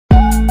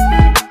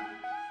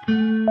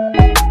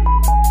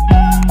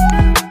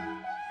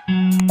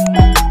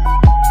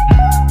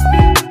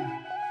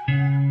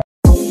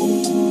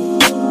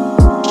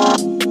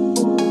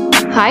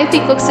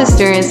Taekook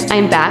sisters,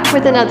 I'm back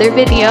with another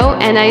video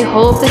and I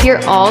hope that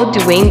you're all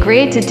doing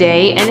great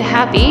today and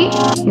happy.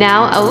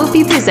 Now I will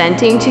be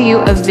presenting to you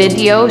a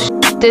video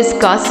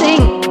discussing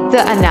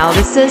the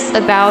analysis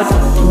about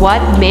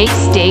what makes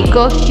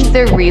Taekook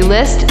the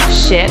realest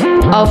ship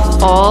of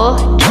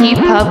all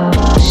K-pop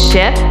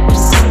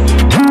ships.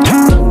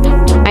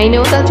 I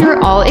know that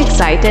you're all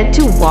excited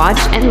to watch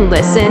and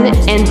listen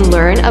and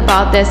learn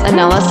about this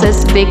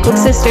analysis, Taekook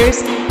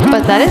sisters,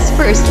 but let us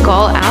first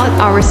call out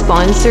our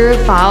sponsor,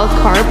 File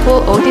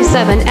Carpool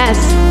OT7S,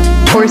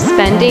 for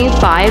spending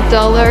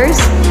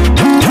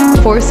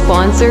 $5 for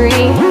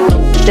sponsoring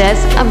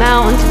this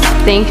amount.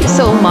 Thank you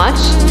so much.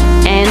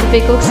 And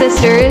Taekook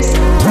sisters,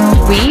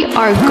 we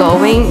are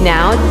going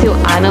now to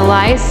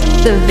analyze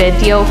the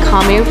video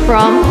coming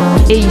from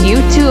a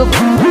YouTube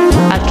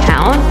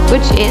account,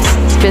 which is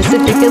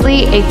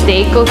specifically a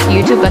Taekook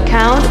YouTube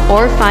account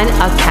or fan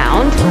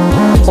account,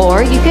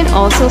 or you can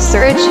also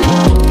search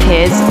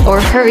his or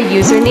her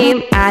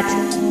username at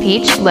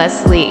Peach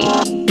Leslie.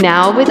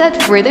 Now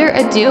without further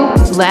ado,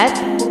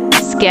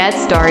 let's get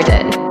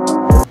started.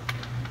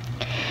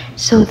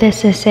 So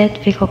this is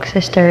it, Taekook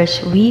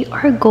sisters. We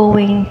are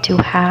going to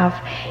have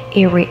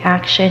a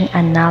reaction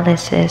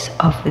analysis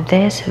of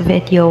this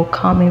video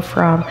coming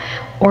from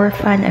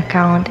Orphan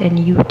account in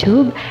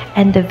YouTube,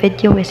 and the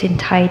video is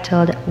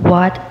entitled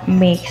 "What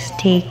Makes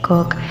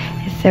Taekook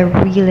the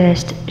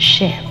Realest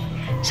Ship."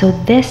 So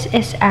this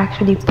is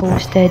actually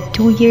posted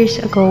 2 years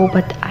ago,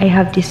 but I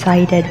have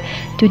decided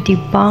to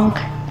debunk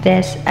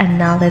this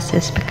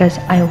analysis because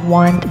I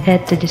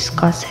wanted to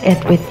discuss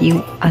it with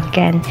you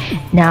again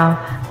now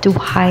to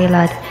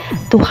highlight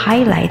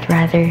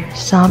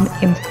some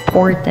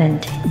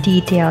important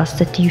details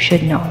that you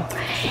should know.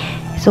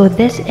 So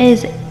this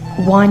is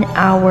 1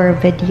 hour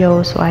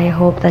video, so I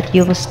hope that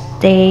you will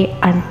stay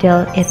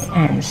until it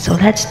ends. So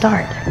let's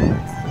start.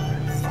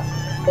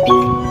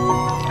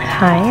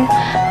 Hi,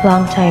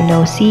 long time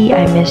no see.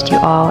 I missed you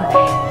all.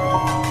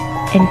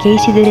 In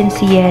case you didn't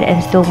see it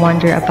and still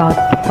wonder about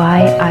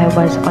why I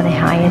was on a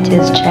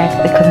hiatus, check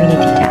the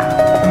community tab.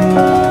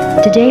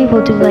 Today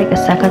we'll do like a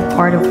second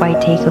part of why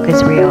Taekook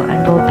is real,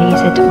 and we'll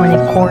base it on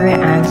a Korea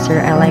answer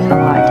I like a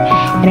lot,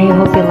 and I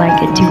hope you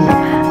like it too.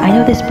 I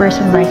know this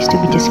person likes to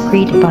be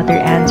discreet about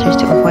their answers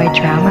to avoid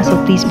drama, so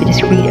please be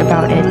discreet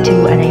about it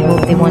too, and I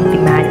hope they won't be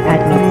mad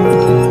at me.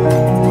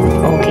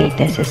 Okay,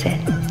 this is it.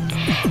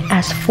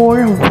 As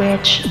for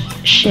which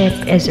ship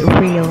is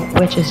real,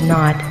 which is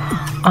not,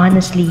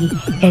 honestly,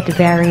 it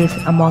varies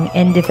among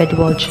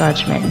individual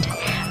judgment.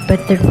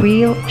 But the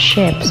real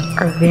ships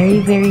are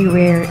very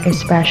rare,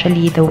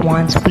 especially the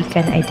ones we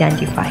can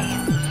identify.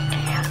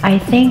 I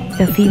think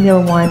the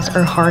female ones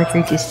are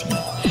harder to see,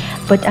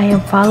 but I am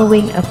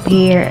following a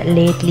pair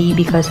lately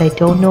because I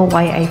don't know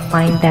why I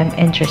find them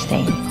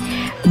interesting.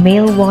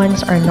 Male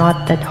ones are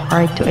not that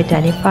hard to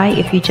identify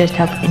if you just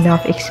have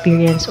enough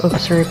experience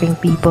observing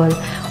people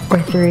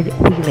or third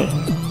wheeling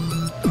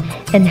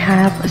and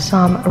have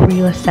some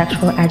real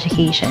sexual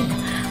education.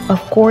 Of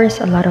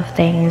course, a lot of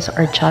things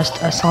are just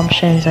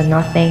assumptions and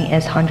nothing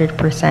is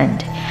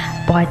 100%.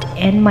 But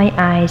in my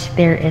eyes,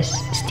 there is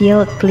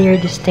still clear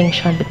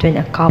distinction between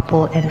a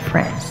couple and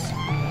friends.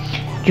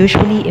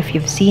 Usually, if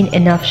you've seen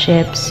enough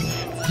ships,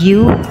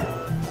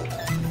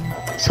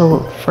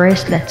 So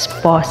first, let's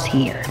pause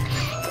here.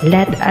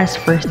 Let us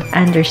first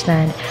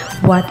understand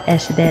what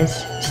is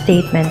this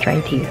statement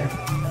right here.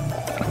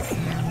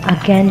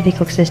 Again,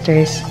 Taekook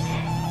sisters,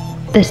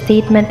 the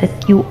statement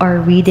that you are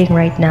reading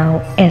right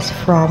now is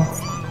from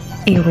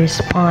a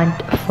response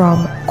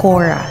from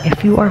Quora.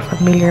 If you are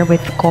familiar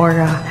with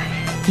Quora,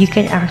 you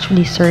can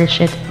actually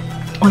search it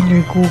on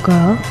your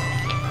Google.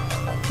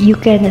 You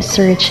can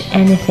search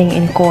anything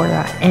in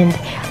Quora, and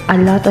a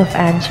lot of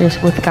answers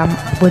would come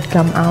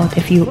out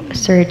if you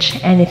search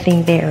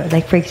anything there.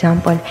 Like for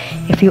example,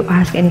 if you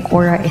ask in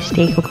Quora, is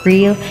Taekook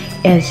real?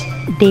 Is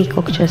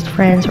Taekook just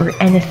friends? Or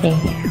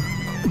anything,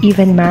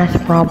 even math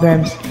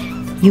problems,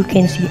 you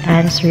can see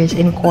answers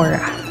in Quora.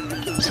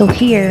 So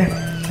here,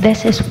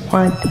 this is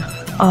one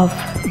of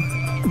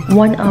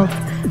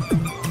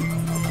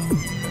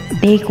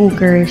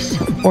Taekookers,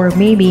 or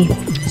maybe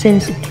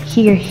since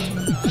here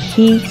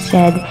he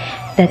said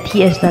that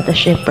he is not a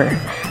shipper,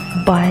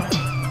 but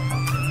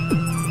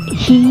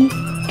he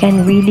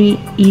can really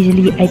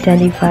easily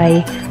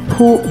identify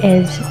who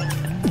is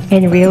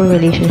in real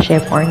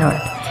relationship or not.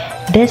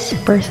 This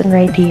person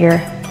right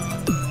here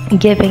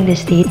giving the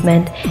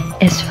statement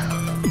is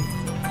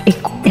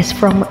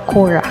from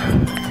Quora.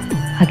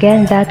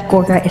 Again, that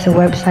Quora is a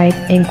website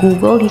in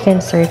Google. You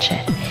can search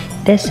it.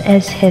 This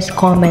is his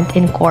comment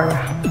in Quora.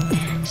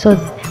 So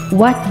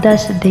what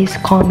does this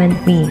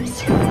comment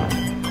means?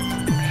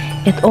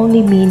 It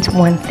only means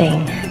one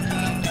thing.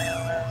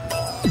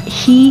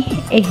 He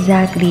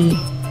exactly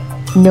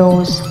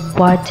knows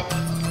what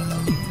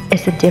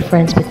is the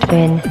difference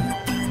between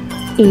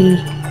a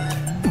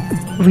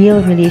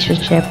real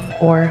relationship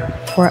or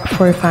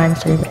for fan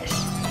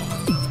service.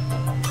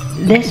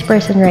 This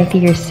person right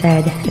here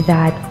said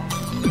that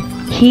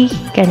he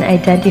can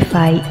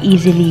identify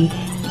easily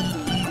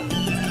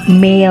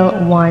male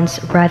ones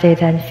rather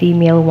than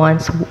female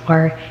ones who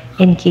are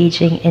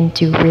engaging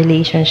into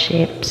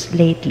relationships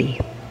lately.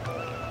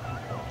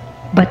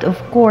 But of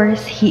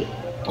course, he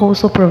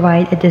also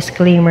provide a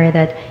disclaimer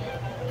that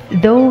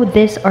though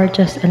these are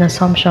just an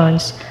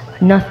assumptions,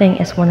 nothing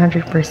is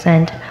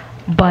 100%,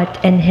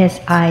 but in his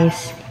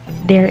eyes,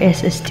 there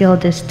is still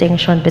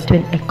distinction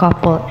between a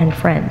couple and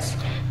friends.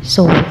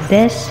 So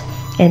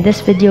in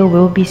this video,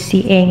 we'll be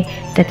seeing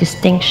the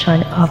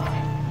distinction of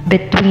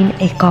between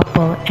a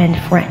couple and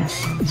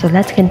friends. So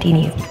let's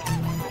continue.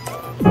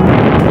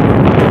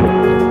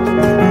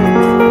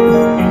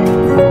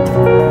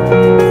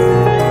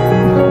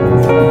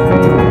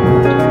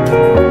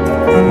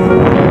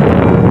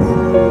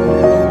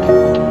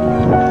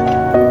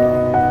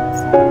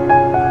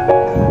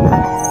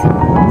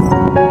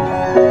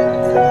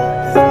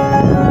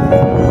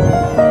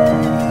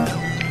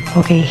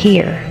 Okay,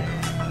 here.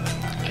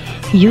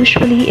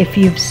 Usually, if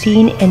you've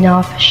seen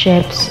enough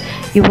ships,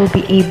 you will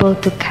be able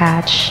to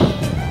catch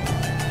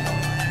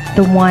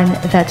the one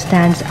that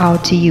stands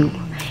out to you.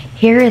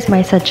 Here is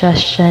my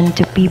suggestion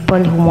to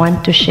people who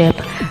want to ship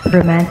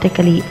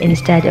romantically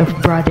instead of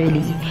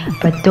brotherly,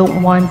 but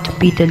don't want to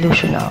be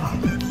delusional.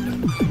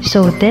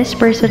 So this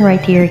person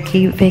right here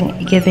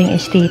giving a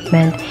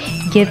statement,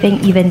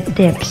 giving even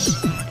tips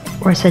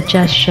or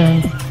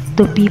suggestion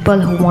to people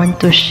who want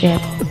to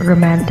ship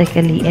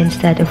romantically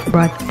instead of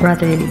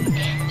brotherly.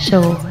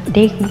 So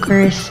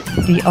Taekookers,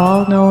 we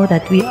all know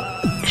that we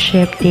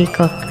ship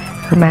Taekook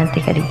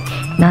romantically,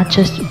 not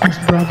just as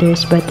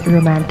brothers but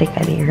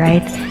romantically,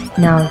 right?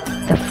 Now,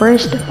 the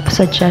first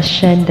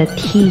suggestion that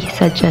he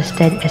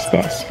suggested is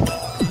this.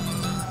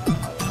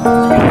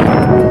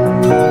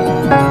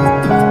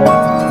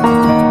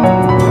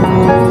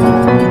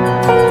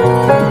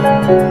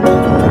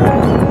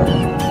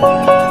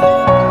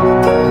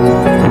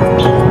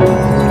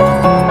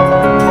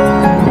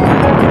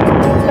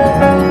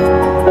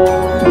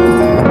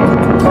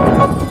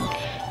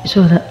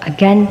 So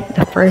again,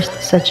 the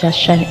first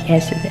suggestion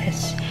is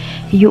this.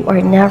 You are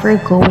never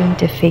going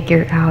to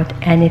figure out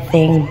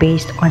anything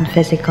based on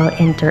physical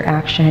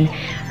interaction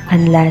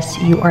unless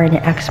you are an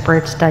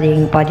expert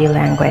studying body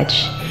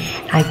language.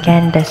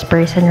 Again, this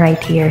person right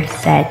here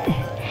said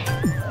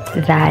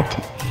that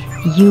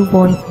you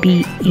won't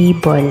be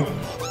able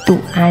to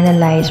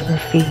analyze or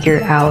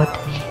figure out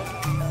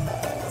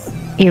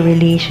a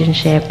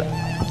relationship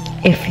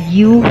if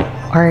you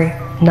are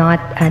not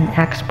an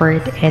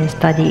expert in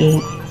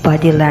studying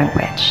body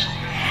language.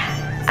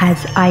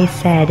 As I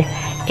said,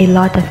 a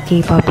lot of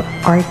K-pop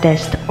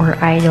artists or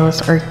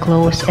idols are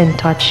close and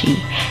touchy,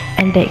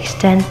 and the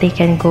extent they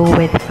can go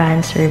with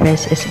fan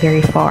service is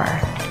very far.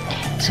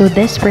 So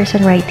this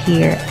person right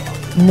here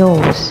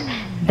knows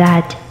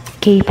that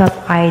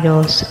K-pop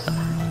idols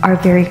are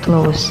very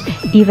close,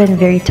 even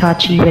very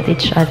touchy with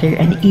each other,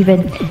 and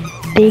even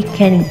they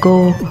can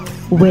go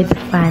with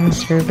fan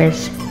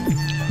service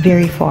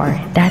very far.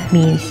 That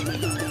means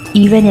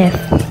even if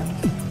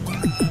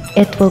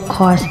it will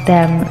cost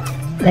them,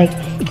 like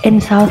in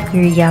South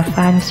Korea,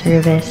 fan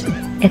service,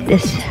 it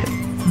is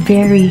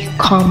very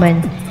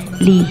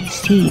commonly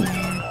seen.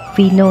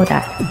 We know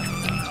that.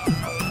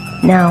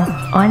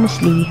 Now,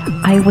 honestly,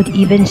 I would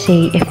even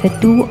say if the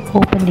two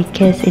openly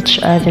kiss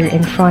each other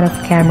in front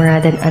of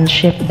camera, then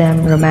unship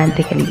them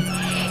romantically.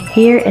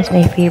 Here is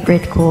my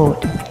favorite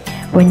quote.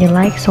 When you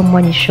like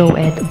someone, you show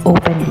it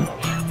openly,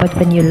 but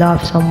when you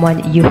love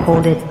someone, you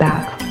hold it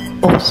back.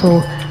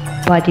 Also,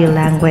 body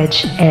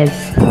language is.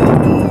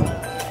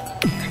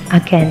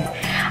 Again,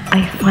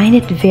 I find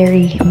it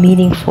very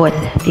meaningful,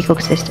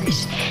 Taekook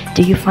sisters.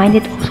 Do you find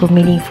it also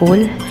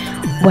meaningful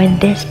when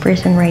this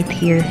person right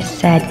here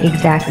said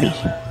exactly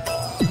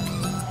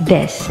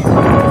this?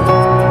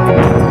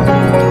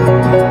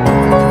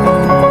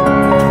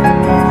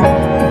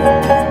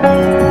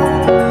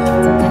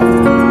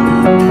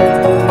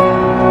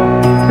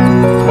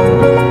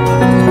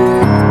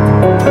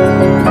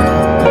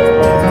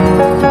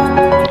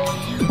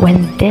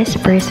 When this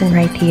person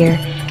right here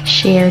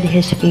shared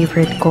his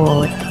favorite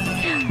quote,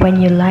 when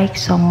you like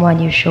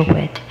someone, you show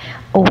it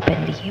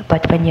openly,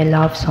 but when you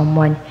love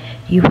someone,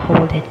 you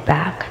hold it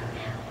back.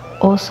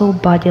 Also,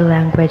 body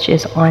language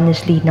is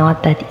honestly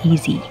not that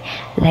easy.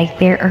 Like,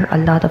 there are a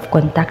lot of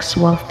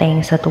contextual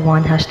things that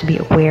one has to be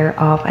aware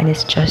of, and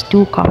it's just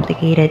too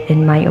complicated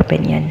in my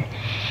opinion.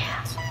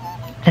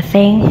 The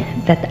thing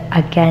that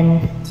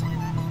again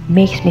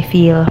makes me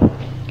feel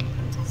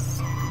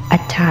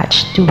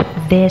attached to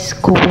this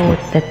quote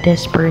that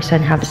this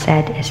person have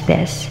said is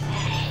this.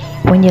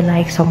 When you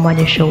like someone,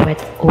 you show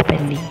it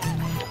openly,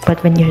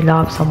 but when you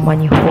love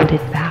someone, you hold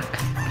it back.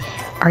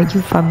 Are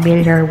you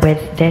familiar with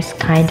this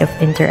kind of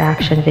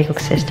interaction, Taekook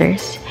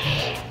sisters?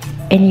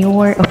 In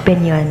your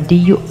opinion, do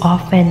you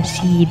often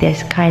see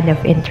this kind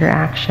of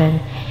interaction?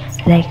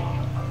 Like,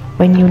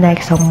 when you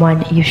like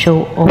someone, you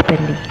show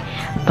openly,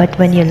 but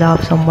when you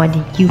love someone,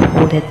 you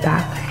hold it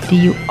back. Do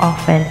you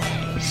often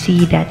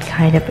see that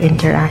kind of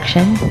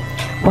interaction?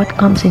 What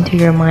comes into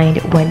your mind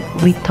when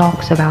we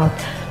talks about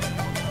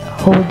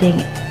holding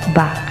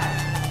back?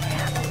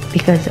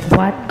 because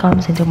what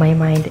comes into my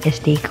mind is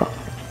Taekook.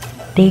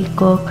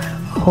 Taekook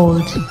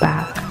holds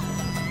back.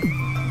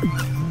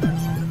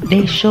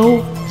 They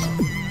show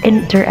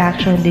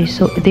interaction,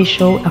 they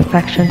show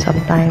affection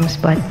sometimes,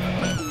 but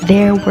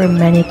there were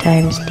many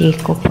times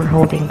Taekook were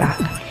holding back.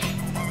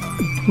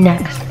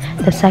 Next,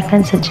 the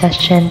second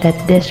suggestion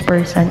that this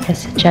person is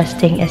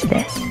suggesting is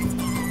this.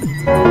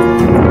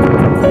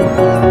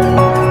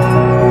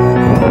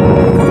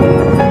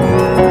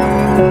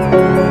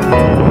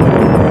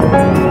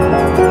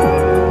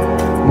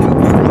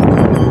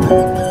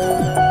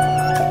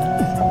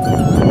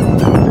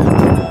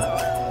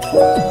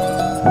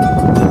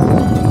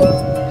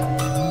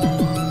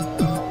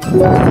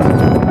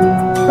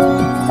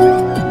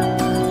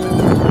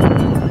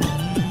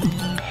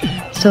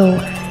 So,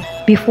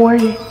 before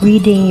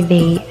reading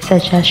the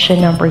suggestion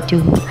number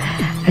 2,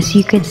 as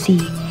you could see,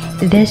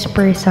 this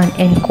person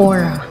in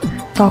Quora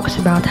talks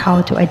about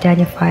how to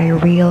identify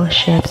real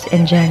ships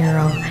in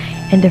general,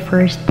 and the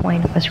first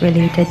point was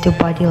related to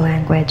body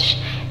language.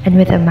 And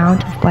with the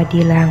amount of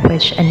body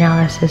language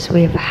analysis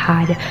we've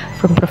had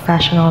from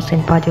professionals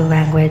in body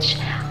language,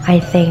 I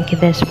think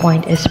this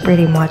point is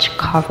pretty much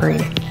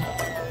covered.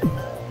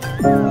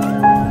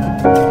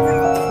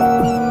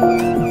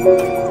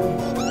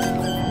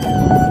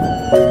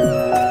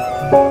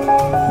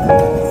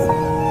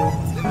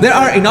 There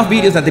are enough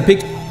videos that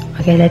depict.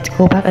 Okay, let's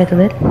go back a little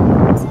bit.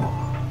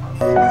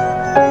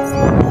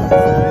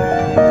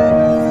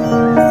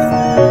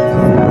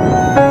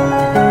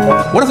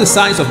 What are the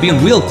signs of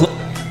being real close?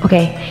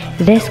 Okay,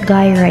 this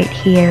guy right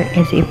here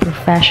is a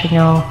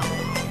professional,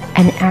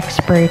 an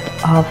expert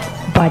of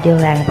body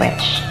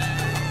language.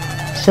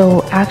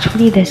 So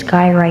actually this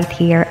guy right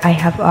here, I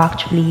have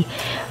actually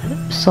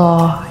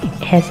saw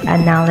his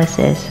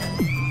analysis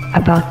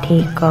about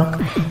Taekook.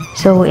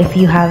 So if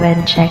you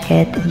haven't checked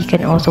it, you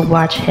can also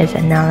watch his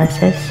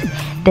analysis.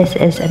 This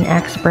is an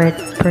expert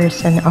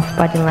person of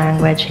body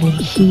language, and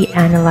he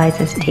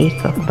analyzes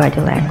Taekook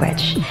body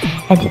language.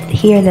 And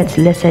here, let's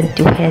listen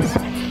to his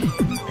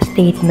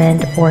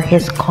statement or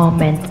his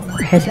comment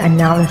or his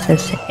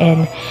analysis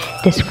in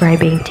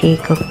describing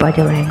Taekook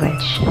body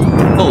language.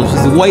 Close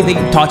is the way they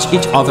touch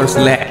each other's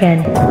leg.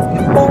 Again.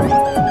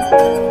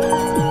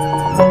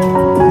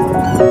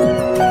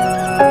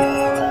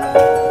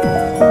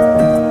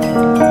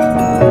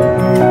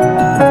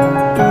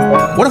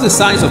 One of the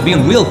signs of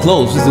being real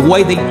close is the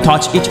way they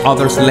touch each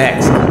other's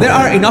legs. There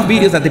are enough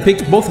videos that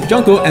depict both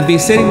Jungkook and V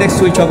sitting next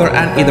to each other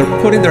and either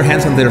putting their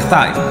hands on their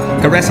thighs,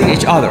 caressing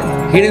each other,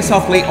 hitting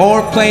softly,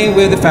 or playing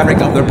with the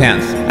fabric of their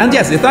pants. And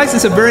yes, the thighs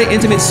is a very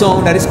intimate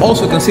zone that is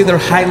also considered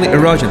highly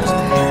erogenous.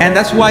 And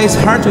that's why it's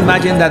hard to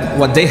imagine that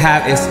what they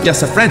have is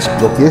just a friendship.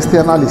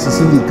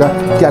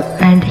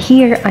 And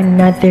here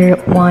another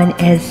one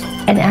is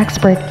an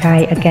expert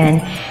guy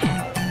again,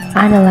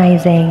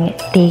 analyzing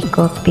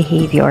Taekook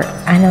behavior,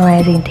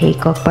 analyzing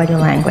Taekook body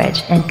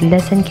language, and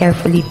listen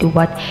carefully to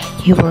what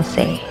he will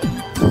say.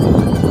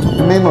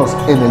 Menos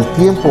en el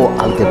tiempo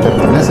al que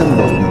pertenecen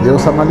los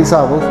videos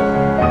analizados,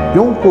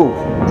 Jungkook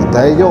y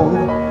Taehyung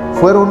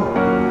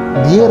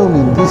dieron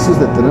indicios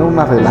de tener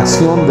una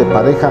relación de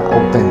pareja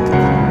auténtica.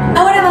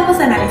 Ahora vamos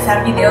a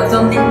analizar videos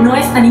donde no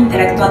están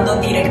interactuando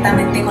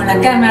directamente con la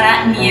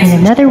cámara ni And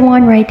another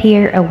one right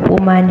here, a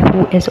woman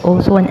who is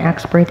also an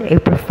expert, a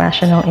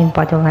professional in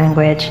body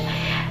language,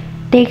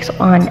 takes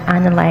on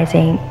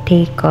analyzing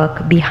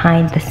Taekook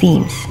behind the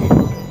scenes.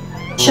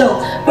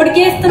 show,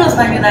 porque esto nos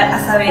va a ayudar a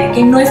saber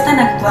que no están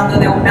actuando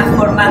de una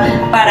forma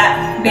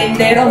para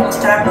vender o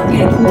mostrar lo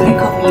que el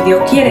público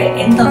video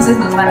quiere. Entonces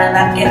nos van a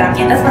dar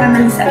herramientas para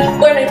analizar.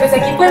 Bueno, y pues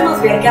aquí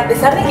podemos ver que a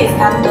pesar de que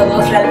están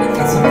todos, realmente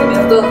son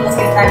ellos dos los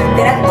que están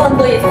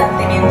interactuando y están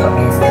teniendo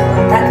este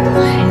contacto.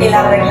 El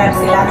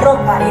arreglarse la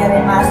ropa y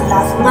además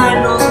las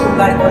manos,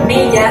 jugar con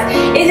ellas,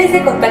 es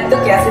ese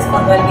contacto que haces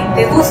cuando alguien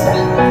te gusta.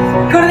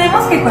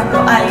 Recordemos que cuando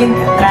alguien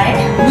te atrae,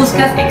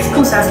 buscas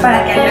excusas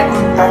para que haya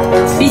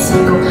contacto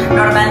físico.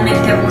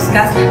 Normalmente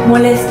buscas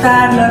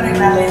molestarlo,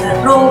 arreglarle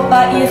la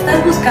ropa y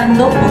estás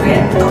buscando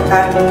poder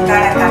tocarlo,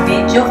 cara,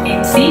 cabello,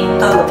 en sí,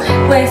 todo.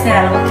 Puede ser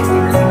algo que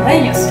estén haciendo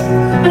ellos.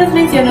 Les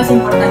menciono, es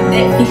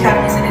importante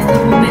fijarnos en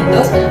estos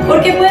momentos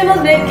porque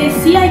podemos ver que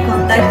sí hay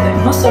contacto,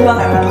 y no solo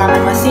agarrar la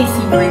mano así,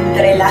 sino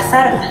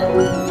entrelazarla.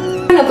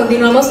 Bueno,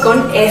 continuamos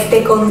con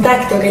este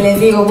contacto que les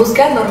digo,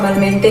 busca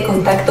normalmente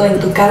contacto en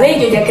tu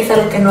cabello, ya que es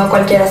algo que no a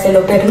cualquiera se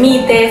lo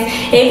permite,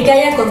 el que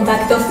haya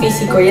contacto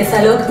físico, y es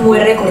algo muy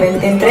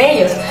recurrente entre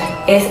ellos.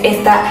 Es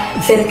esta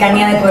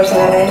cercanía de poderse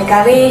agarrar el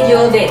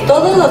cabello, de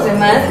todos los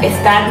demás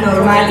está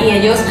normal y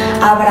ellos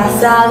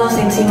abrazados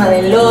encima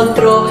del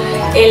otro,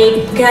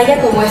 el que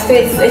haya como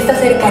esta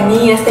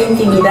cercanía, esta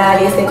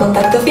intimidad y este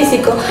contacto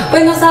físico,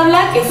 pues nos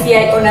habla que sí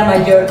hay una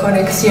mayor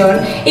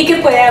conexión y que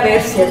puede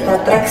haber cierta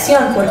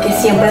atracción, porque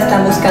siempre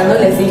están buscando,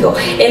 les digo,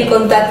 el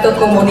contacto,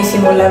 como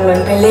disimularlo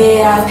en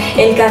peleas,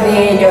 el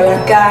cabello,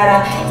 la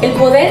cara, el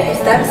poder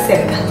estar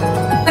cerca.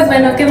 Pues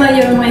bueno, qué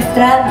mayor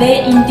muestra de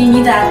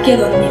intimidad que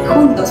dormir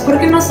juntos,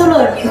 porque no solo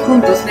dormir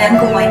juntos, vean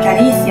cómo hay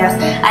caricias,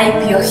 hay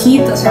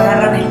piojitos, se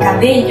agarran el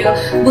cabello,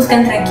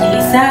 buscan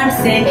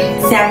tranquilizarse,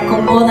 se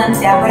acomodan,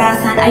 se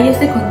abrazan, hay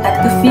este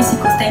contacto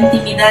físico, esta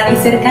intimidad y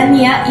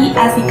cercanía y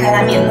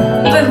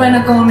acicalamiento. Y pues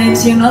bueno, como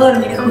mencionó,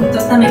 dormir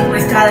juntos también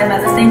muestra,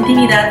 además de esta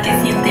intimidad, que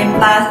sienten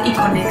paz y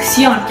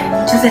conexión, que hay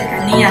mucha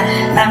cercanía.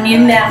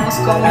 También veamos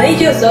cómo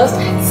ellos dos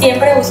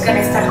siempre buscan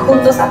estar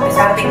juntos a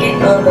pesar de que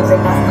todos los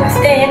demás no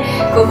estén,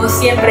 como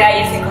siempre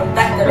hay ese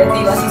contacto, les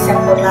digo, así sea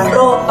por la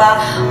ropa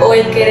o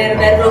el querer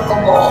verlo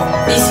como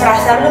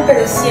disfrazarlo,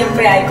 pero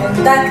siempre hay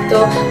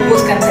contacto,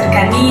 buscan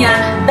cercanía,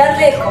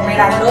 darle de comer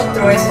al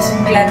otro, eso es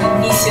un gran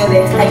inicio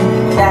de esta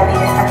intimidad y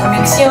de esta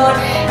conexión,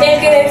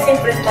 el querer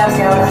siempre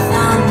estarse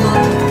abrazando,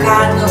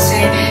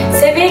 tocándose,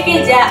 se ve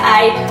que ya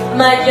hay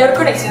mayor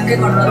conexión que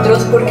con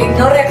otros porque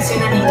no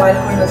reaccionan igual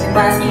con los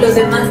demás y los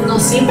demás no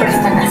siempre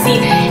están así.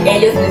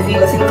 Ellos, les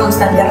digo, es el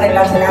constante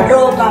arreglarse la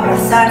ropa,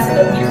 abrazarse,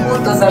 dormir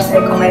juntos, darse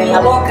de comer en la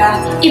boca.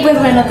 Y pues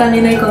bueno,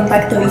 también hay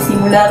contacto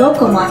disimulado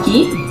como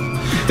aquí.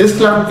 Es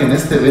claro que en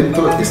este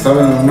evento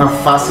estaban en una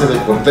fase de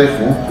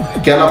cortejo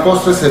que a la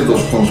postre se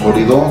los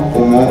consolidó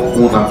como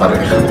una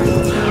pareja.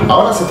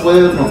 Ahora se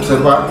pueden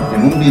observar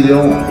en un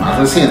video más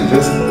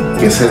recientes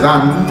que se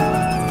dan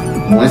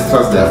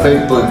muestras de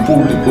afecto en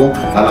público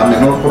a la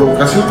menor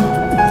provocación.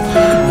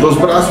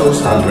 Los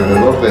brazos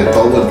alrededor de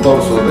todo el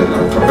torso de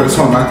la otra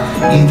persona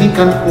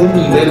indican un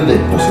nivel de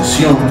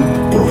posesión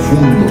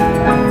profundo.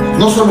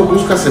 No solo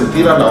busca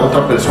sentir a la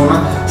otra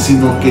persona,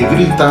 sino que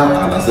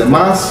grita a las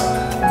demás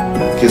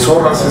que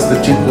zorras,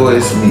 este chico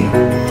es mío.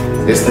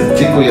 Este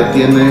chico ya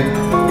tiene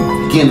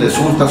quien le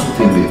surta su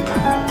tiendita.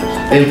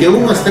 El que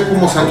uno esté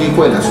como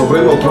sanguijuela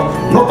sobre el otro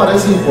no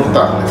parece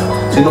importarles,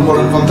 sino por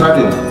el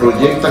contrario,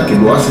 proyecta que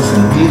lo hace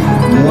sentir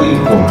muy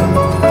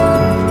incómodo.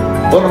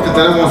 Bueno, que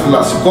tenemos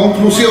las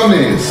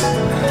conclusiones.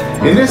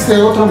 En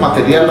este otro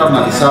material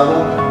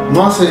analizado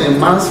no hace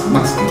más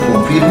que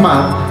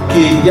confirmar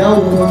que ya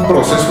hubo un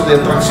proceso de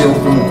atracción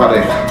como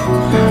pareja,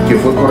 que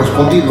fue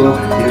correspondido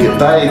y que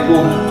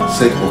Taekook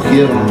se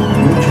cogieron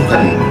mucho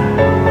cariño.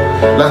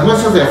 Las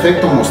muestras de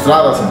afecto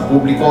mostradas en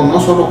público no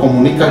solo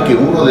comunican que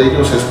uno de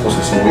ellos es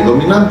posesivo y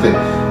dominante,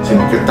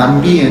 sino que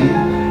también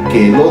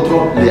que el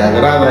otro le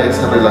agrada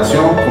esa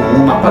relación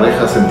como una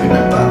pareja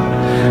sentimental.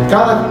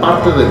 Cada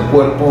parte de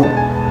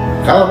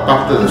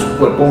su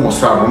cuerpo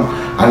mostraron,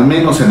 al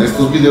menos en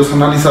estos videos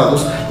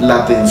analizados,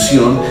 la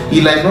tensión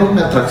y la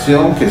enorme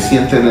atracción que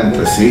sienten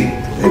entre sí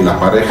en la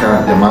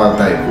pareja llamada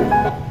Taekook.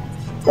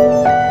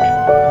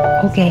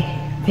 Okay,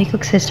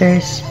 Taekook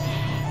sisters.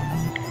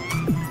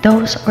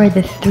 Those are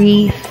the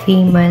three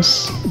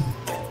famous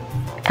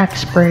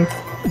experts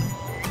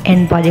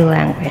in body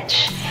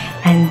language,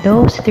 and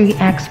those three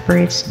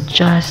experts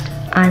just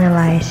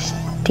analyzed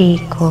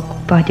Taekook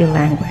body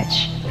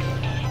language.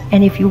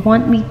 And if you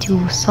want me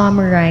to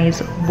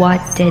summarize what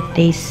did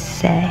they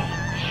say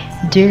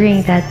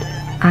during that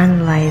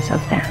analyze of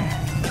them,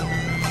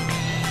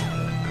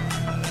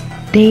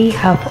 they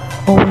have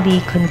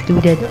only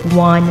concluded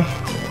one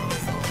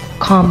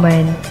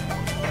common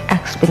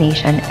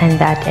explanation, and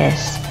that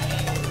is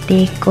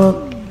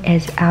Taekook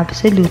is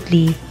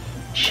absolutely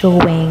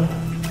showing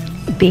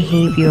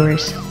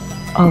behaviors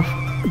of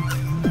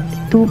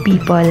two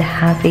people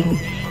having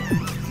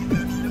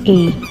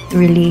a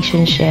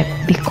relationship,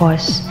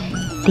 because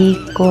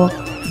Taekook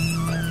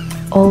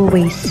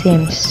always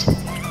seems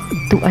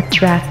to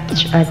attract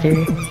each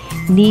other,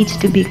 needs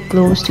to be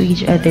close to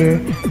each other,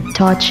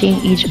 touching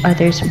each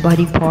other's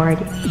body part,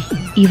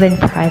 even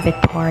private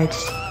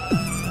parts.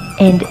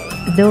 And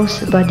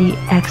those body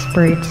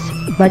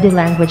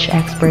language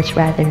experts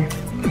rather,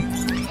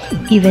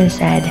 even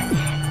said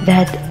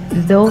that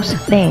those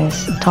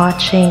things,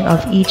 touching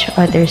of each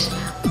other's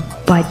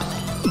body,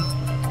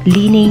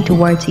 leaning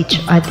towards each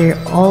other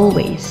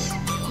always,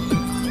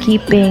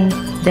 keeping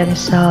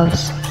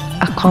themselves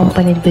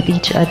accompanied with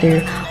each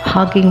other,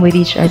 hugging with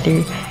each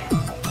other,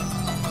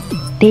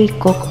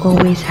 Taekook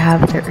always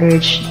have the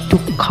urge to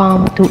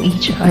come to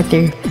each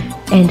other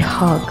and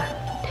hug,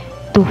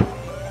 to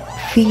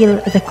feel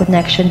the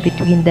connection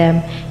between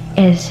them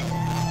is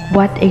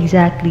what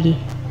exactly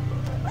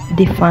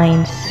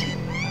defines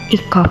a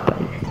couple.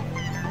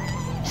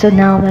 So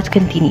now let's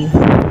continue.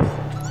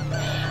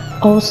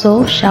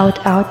 Also,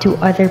 shout out to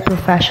other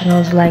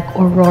professionals like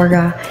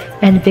Aurora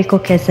and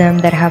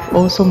Vicokism that have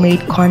also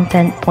made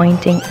content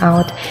pointing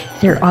out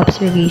their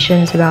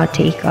observations about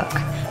Taekook.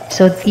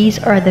 So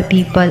these are the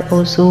people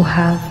also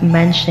have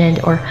mentioned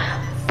or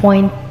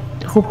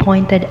who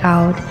pointed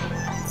out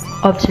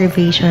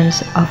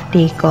observations of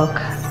Taekook,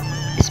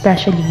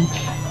 especially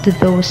to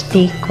those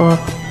Taekook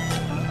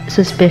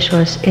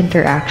suspicious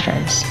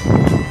interactions.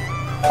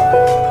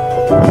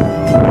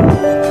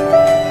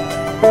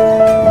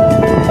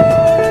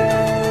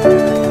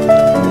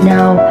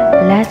 Now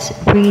let's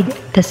read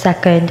the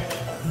second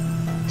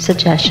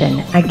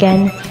suggestion.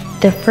 Again,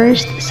 the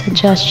first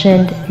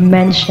suggestion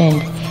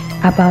mentioned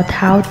about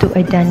how to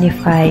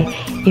identify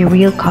a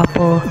real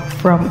couple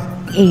from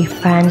a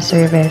fan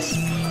service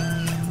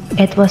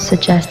it was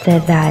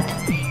suggested that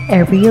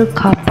a real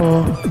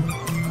couple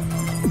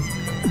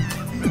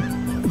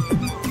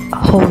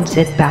holds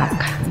it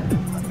back.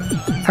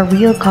 A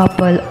real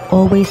couple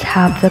always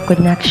have the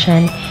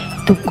connection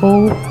to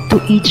go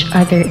to each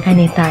other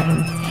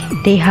anytime.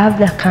 They have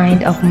the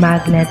kind of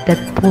magnet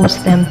that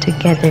pulls them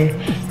together,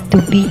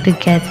 to be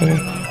together,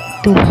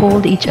 to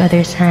hold each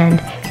other's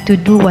hand, to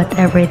do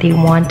whatever they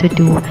want to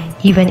do,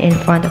 even in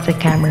front of the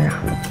camera.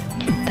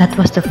 That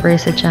was the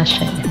first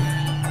suggestion.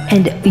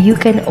 And you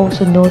can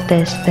also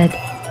notice that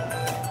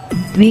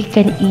we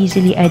can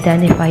easily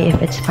identify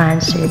if it's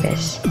fan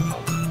service,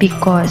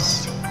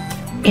 because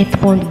it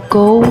won't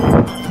go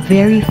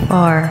very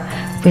far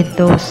with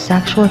those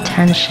sexual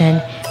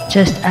tension,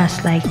 just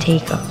as like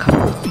Taekook.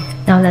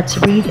 Now let's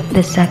read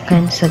the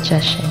second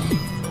suggestion.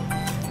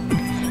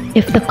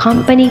 If the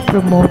company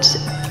promotes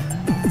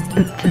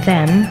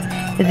them,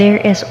 there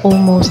is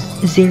almost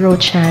zero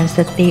chance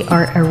that they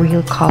are a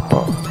real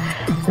couple.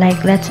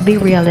 Like, let's be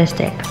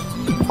realistic.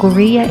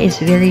 Korea is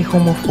very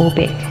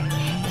homophobic.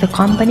 The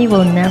company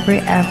will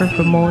never ever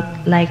promote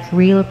like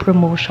real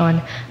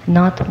promotion,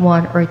 not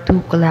one or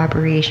two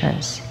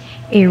collaborations.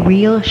 A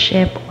real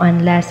ship,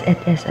 unless it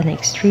is an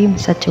extreme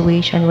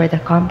situation where the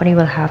company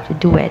will have to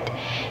do it.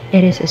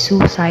 It is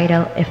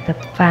suicidal if the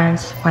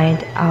fans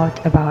find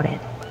out about it.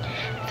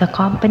 The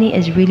company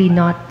is really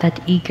not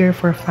that eager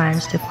for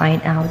fans to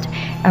find out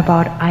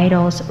about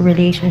idols'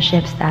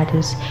 relationship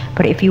status,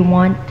 but if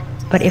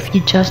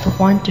you just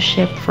want to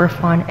ship for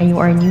fun and you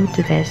are new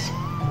to this,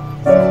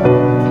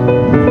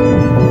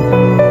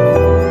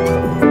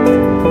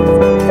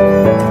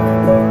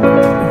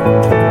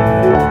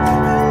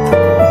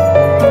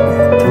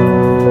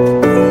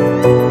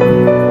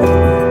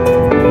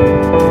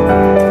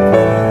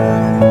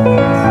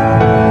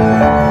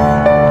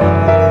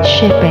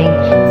 shipping,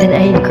 then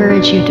I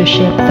encourage you to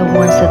ship the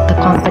ones that the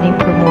company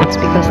promotes,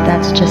 because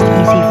that's just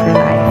easy for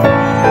life.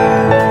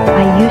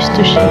 I used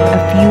to ship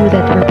a few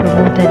that were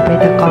promoted by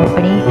the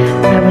company.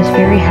 I was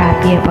very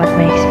happy about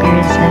my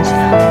experiences.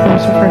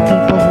 Also, for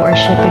people who are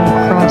shipping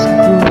across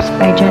groups,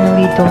 I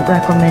generally don't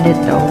recommend it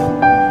though.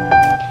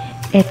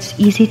 It's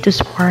easy to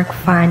spark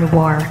fan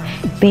war.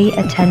 Pay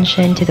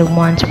attention to the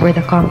ones where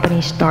the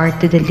company start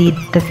to delete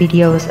the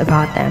videos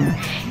about them.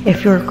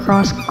 If your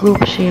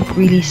cross-group ship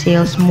really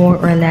sells more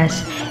or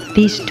less,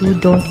 these two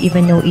don't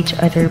even know each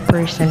other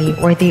personally,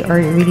 or they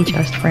are really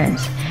just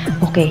friends.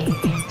 Okay,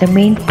 the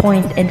main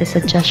point in the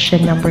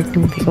suggestion number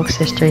 2, Taekook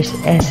sisters,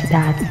 is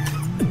that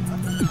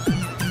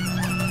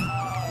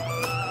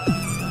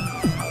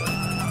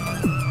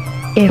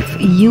if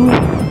you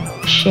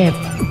ship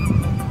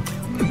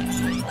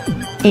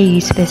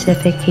a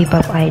specific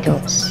K-pop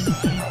idols,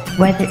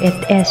 whether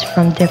it is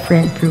from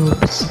different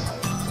groups,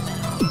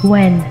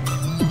 when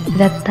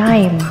the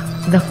time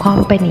the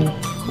company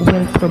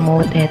will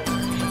promote it,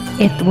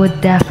 it would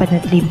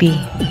definitely be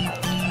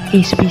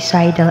a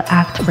suicidal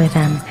act for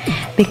them,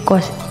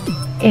 because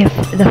if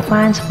the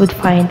fans would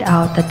find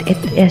out that it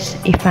is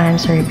a fan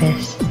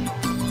service,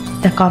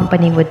 the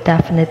company would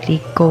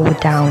definitely go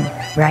down,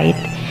 right?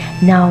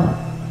 Now,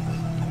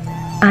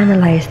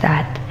 analyze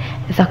that.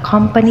 The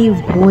company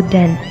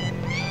wouldn't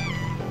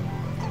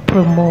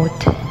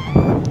promote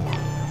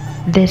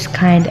this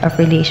kind of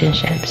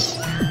relationships.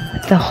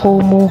 The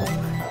homo,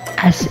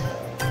 as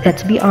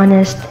let's be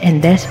honest,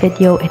 in this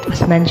video it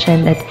was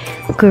mentioned that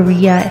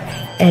Korea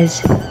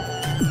is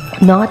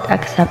not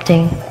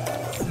accepting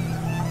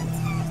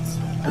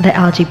the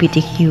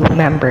LGBTQ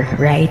member,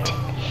 right?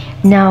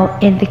 Now,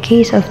 in the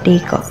case of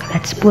Taekook,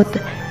 let's put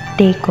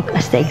Taekook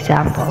as the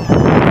example.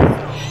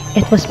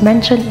 It was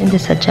mentioned in the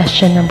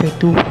suggestion number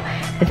 2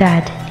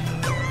 that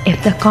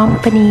if the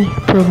company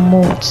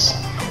promotes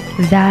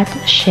that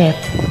ship,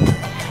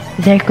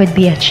 there could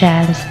be a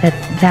chance that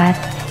that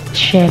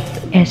ship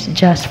is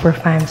just for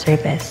fan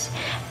service,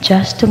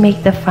 just to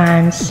make the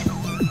fans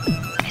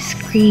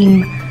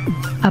scream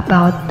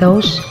about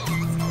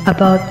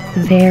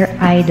their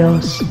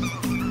idols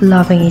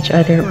loving each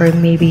other, or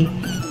maybe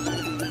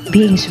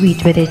being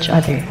sweet with each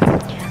other.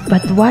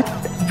 But what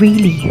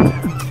really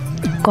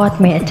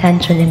caught my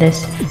attention in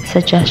this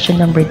suggestion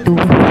number 2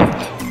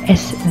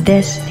 is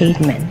this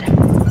statement.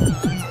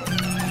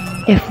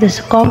 If this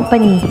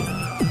company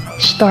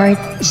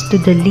starts to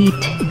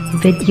delete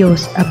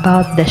videos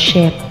about the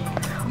ship,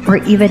 or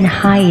even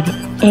hide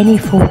any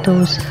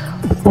photos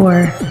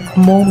or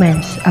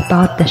moments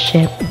about the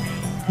ship,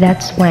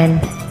 that's when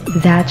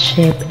that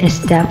ship is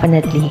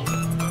definitely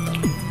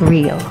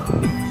real.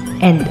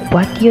 And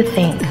what do you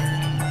think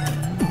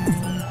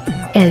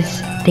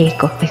is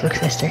Taekook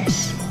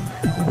sisters?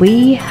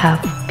 We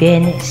have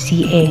been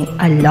seeing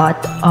a lot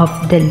of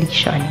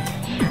deletion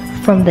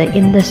from the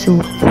In the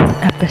Soup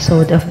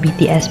episode of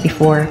BTS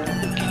before.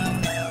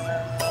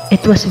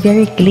 It was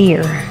very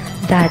clear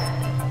that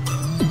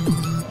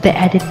the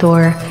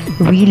editor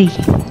really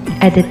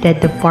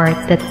edited the part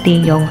that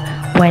Taehyung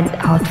went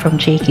out from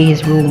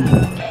JK's room,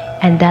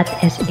 and that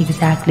is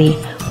exactly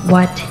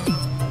what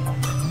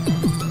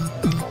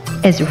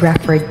is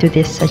referred to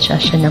this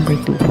suggestion number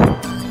 2.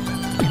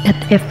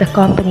 that if the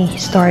company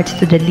starts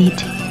to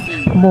delete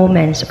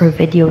moments or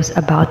videos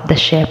about the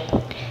ship,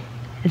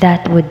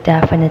 that would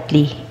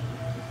definitely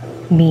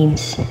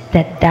means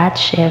that that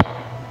ship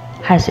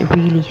has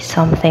really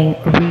something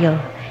real,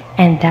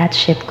 and that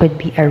ship could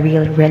be a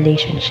real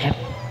relationship.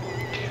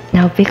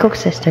 Now, Taekook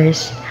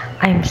sisters,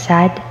 I'm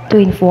sad to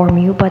inform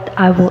you, but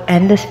I will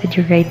end this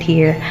video right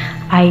here.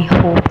 I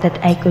hope that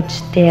I could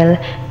still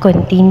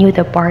continue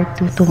the part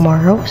 2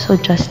 tomorrow, so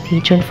just stay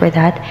tuned for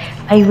that.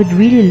 I would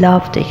really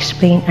love to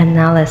explain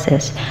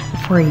analysis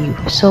for you.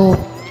 So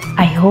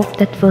I hope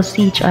that we'll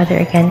see each other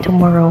again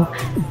tomorrow,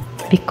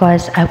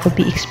 because I will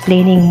be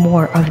explaining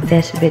more of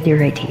this video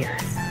right here.